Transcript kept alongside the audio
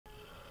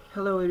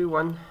Hello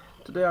everyone,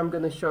 today I'm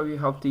going to show you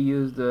how to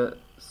use the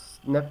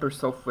NEPER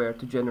software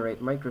to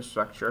generate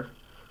microstructure.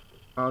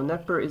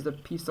 NEPER is a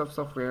piece of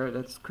software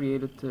that's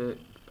created to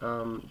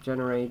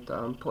generate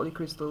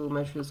polycrystal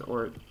meshes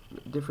or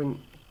different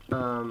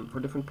for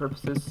different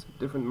purposes,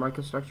 different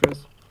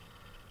microstructures.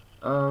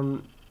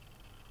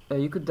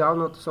 You could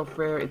download the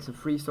software. It's a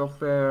free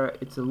software.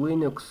 It's a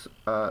Linux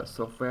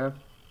software,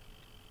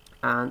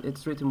 and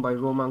it's written by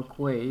Roman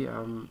Quay.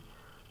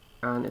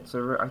 And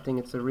I think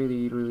it's a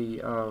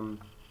really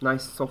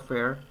nice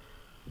software.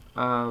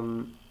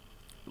 One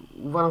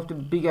of the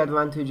big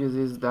advantages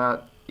is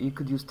that you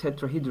could use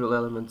tetrahedral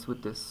elements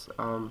with this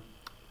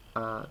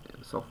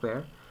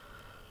software.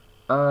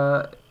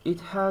 It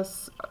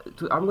has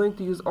I'm going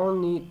to use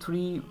only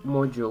 3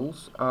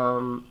 modules,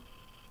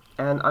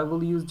 and I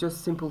will use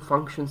just simple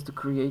functions to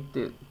create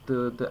the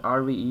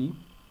RVE,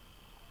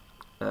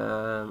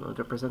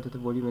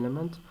 representative volume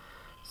element.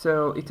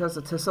 So it has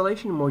a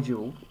tessellation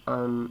module,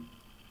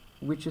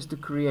 which is to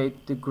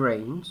create the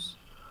grains,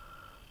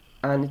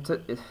 and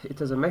it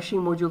has a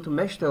meshing module to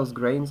mesh those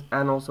grains,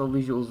 and also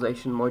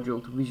visualization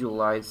module to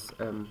visualize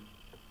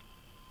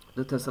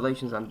the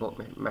tessellations and both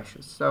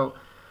meshes. So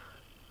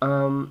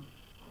I'm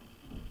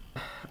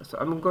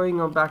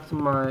going on back to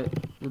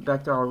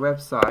our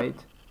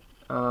website.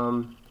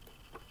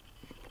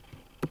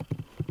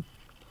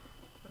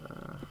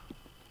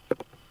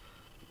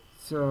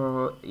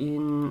 So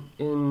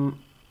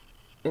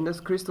in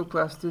this crystal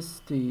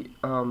plasticity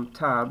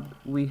tab,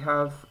 we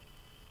have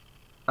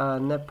a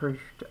NEPER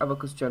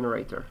abacus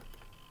generator,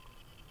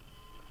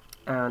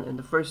 and in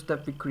the first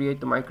step we create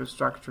the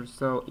microstructure.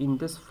 So in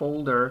this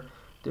folder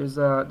there's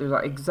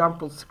are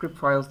example script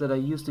files that I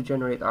use to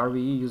generate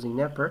RVE using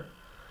NEPER.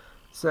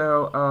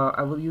 So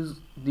I will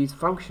use these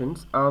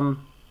functions,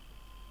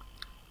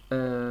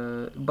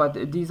 but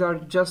these are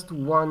just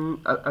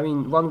one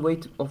way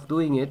of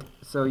doing it.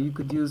 So you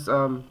could use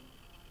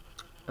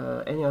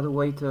any other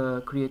way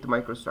to create the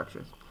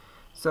microstructures.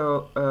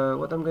 So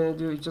what I'm going to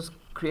do is just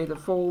create a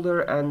folder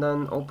and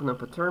then open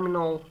up a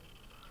terminal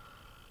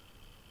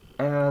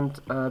and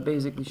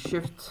basically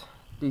shift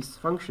these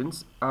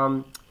functions.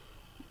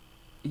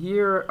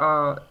 Here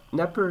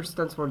NEPER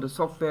stands for the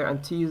software,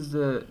 and T is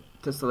the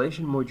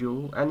tessellation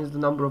module, and is the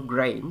number of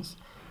grains.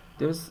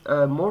 There's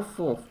a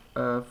morpho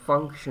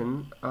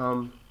function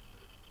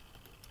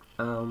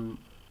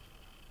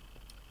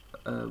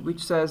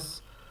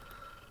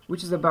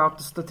which is about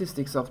the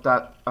statistics of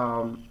that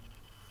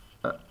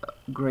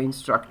grain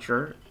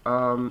structure.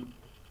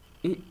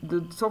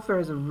 The software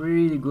has a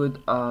really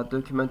good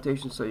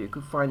documentation, so you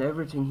could find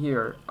everything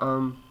here.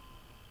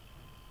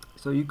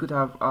 So you could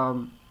have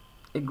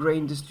a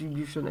grain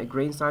distribution, a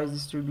grain size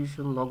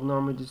distribution, log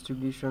normal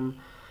distribution.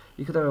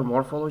 You could have a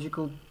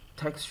morphological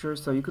texture,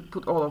 so you could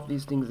put all of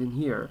these things in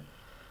here.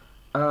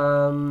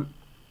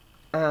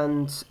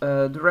 And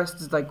the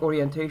rest is like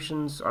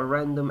orientations are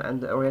random,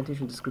 and the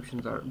orientation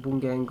descriptions are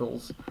Bung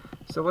angles.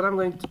 So what I'm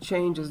going to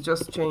change is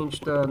just change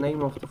the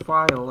name of the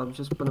file. I'm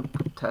just going to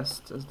put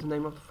test as the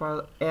name of the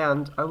file,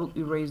 and I will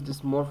erase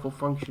this morpho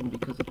function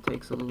because it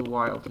takes a little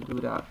while to do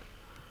that.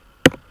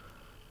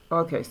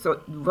 Okay,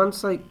 so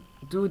once I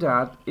do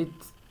that,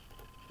 it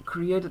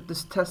created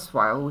this test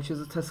file, which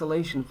is a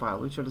tessellation file,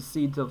 which are the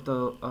seeds of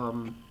the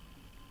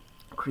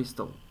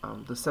crystal,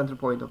 the center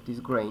point of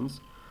these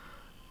grains.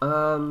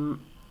 And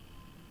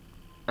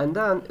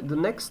then the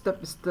next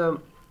step is to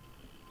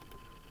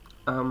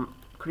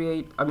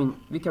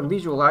we can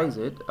visualize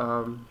it.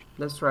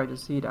 Let's try to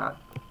see that.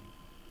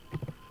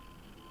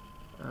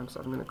 So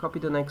I'm going to copy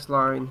the next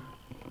line,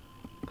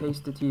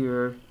 paste it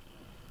here.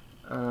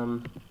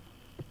 Well,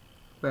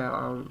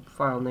 our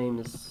file name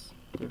is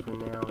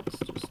different now. It's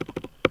just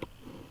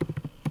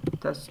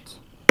test.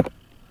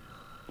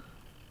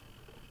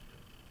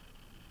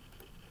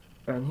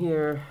 And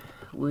here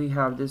we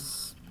have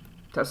this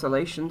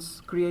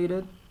tessellations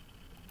created.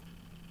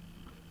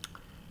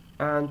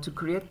 And to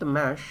create the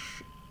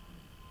mesh,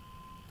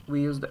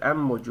 we use the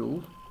M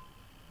module.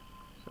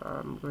 So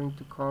I'm going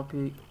to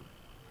copy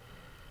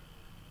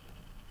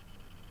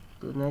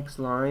the next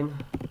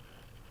line.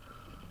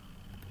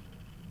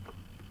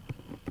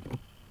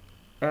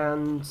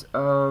 And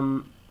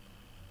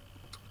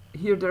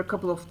here there are a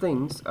couple of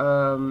things.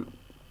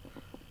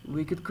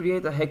 We could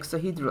create a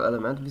hexahedral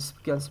element. We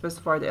can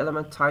specify the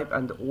element type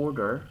and the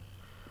order.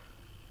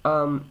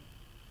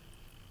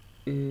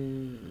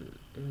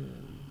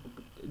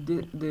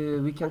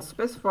 We can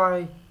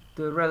specify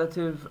the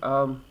relative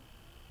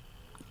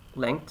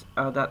length.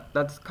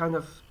 That's kind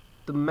of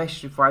the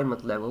mesh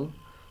refinement level.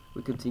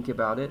 We can think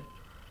about it.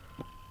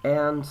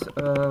 And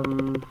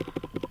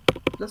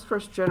let's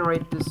first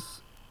generate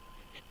this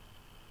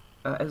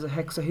as a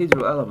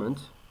hexahedral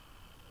element.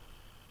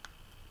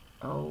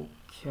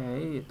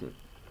 Okay,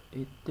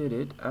 it did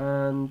it,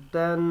 and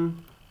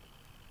then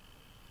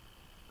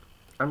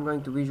I'm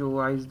going to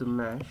visualize the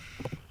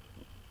mesh.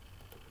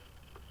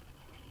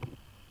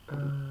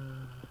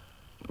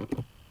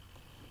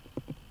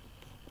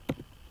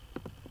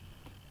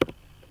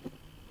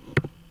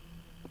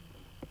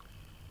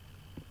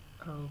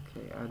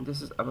 Okay, and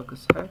this is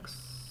abacus hex,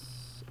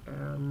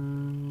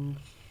 and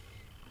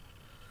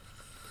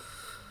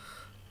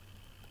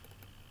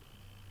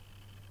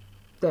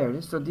there it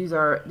is. So these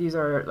are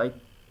like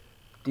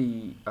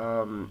the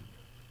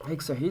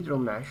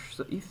hexahedral mesh.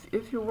 So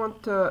if you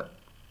want to,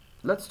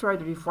 let's try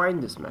to refine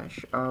this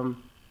mesh.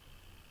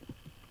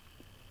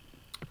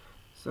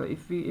 So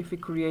if we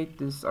create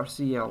this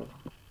RCL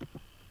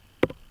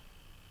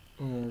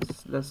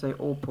is, let's say,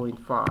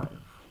 0.5,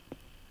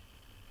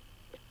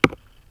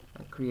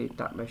 and create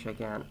that mesh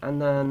again,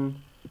 and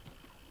then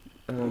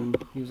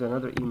use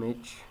another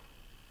image.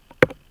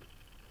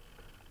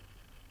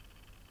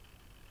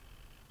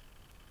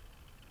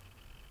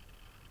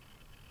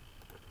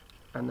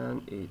 And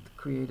then it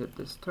created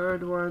this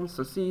third one.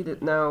 So see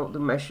that now the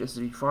mesh is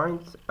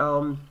refined.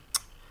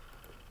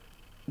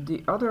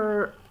 The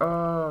other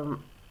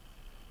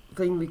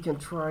thing we can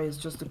try is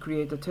just to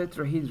create a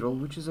tetrahedral,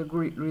 which is a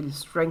great really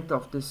strength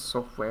of this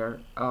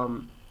software.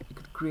 You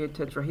could create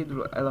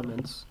tetrahedral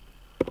elements.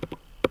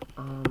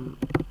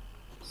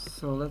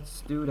 So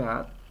let's do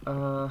that.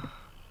 So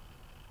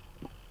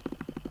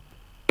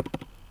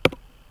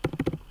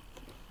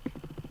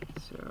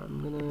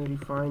I'm gonna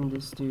refine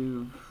this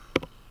to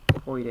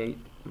 0.8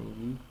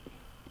 maybe,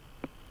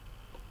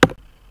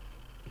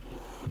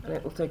 and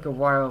it will take a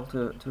while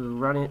to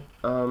run it.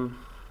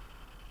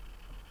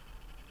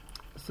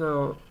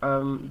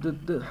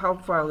 The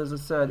help file, as I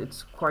said,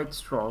 it's quite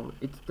strong.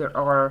 There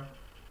are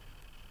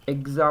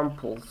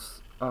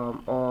examples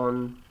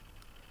on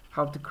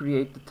how to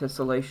create the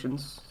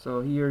tessellations. So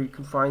here you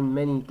can find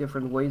many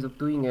different ways of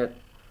doing it.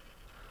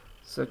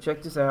 So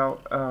check this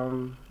out.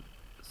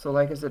 So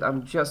like I said,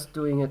 I'm just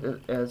doing it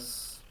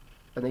as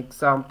an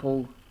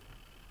example.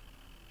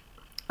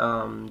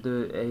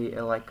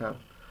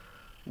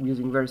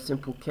 Using very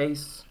simple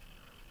case.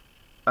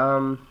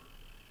 Yeah,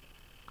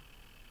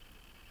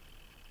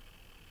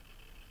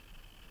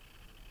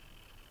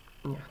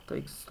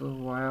 takes a little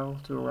while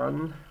to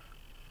run.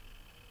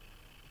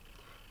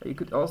 You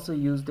could also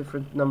use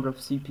different number of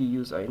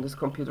CPUs. In this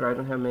computer I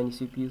don't have many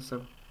CPUs,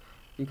 so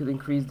you could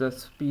increase the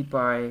speed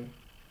by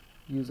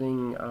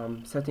using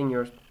setting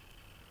your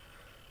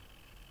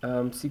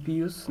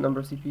CPUs, number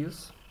of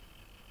CPUs.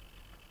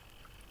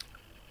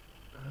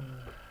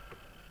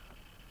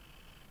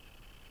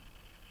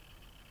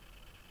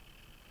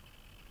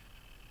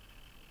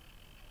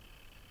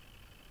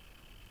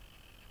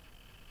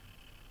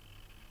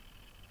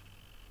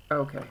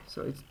 Okay,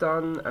 so it's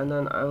done, and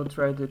then I will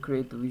try to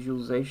create the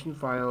visualization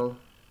file,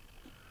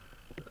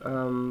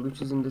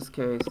 which is in this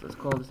case, let's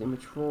call this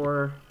image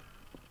 4,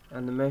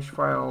 and the mesh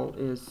file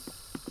is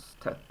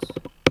tet.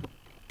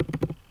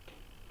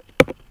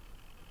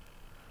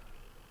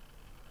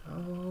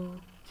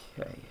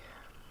 Okay,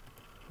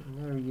 and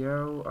there we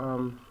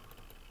go.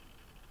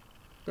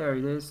 There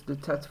it is, the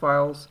tet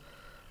files.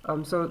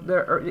 So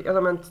there are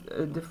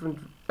the different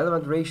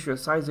element ratio,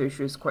 size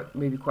ratio is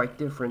maybe quite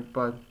different,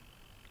 but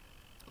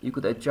you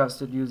could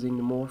adjust it using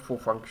the morpho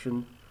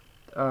function,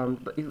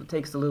 but it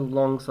takes a little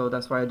long, so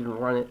that's why I didn't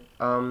run it.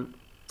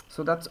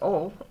 So that's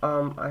all.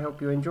 I hope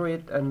you enjoy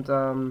it, and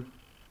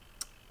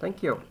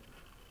thank you.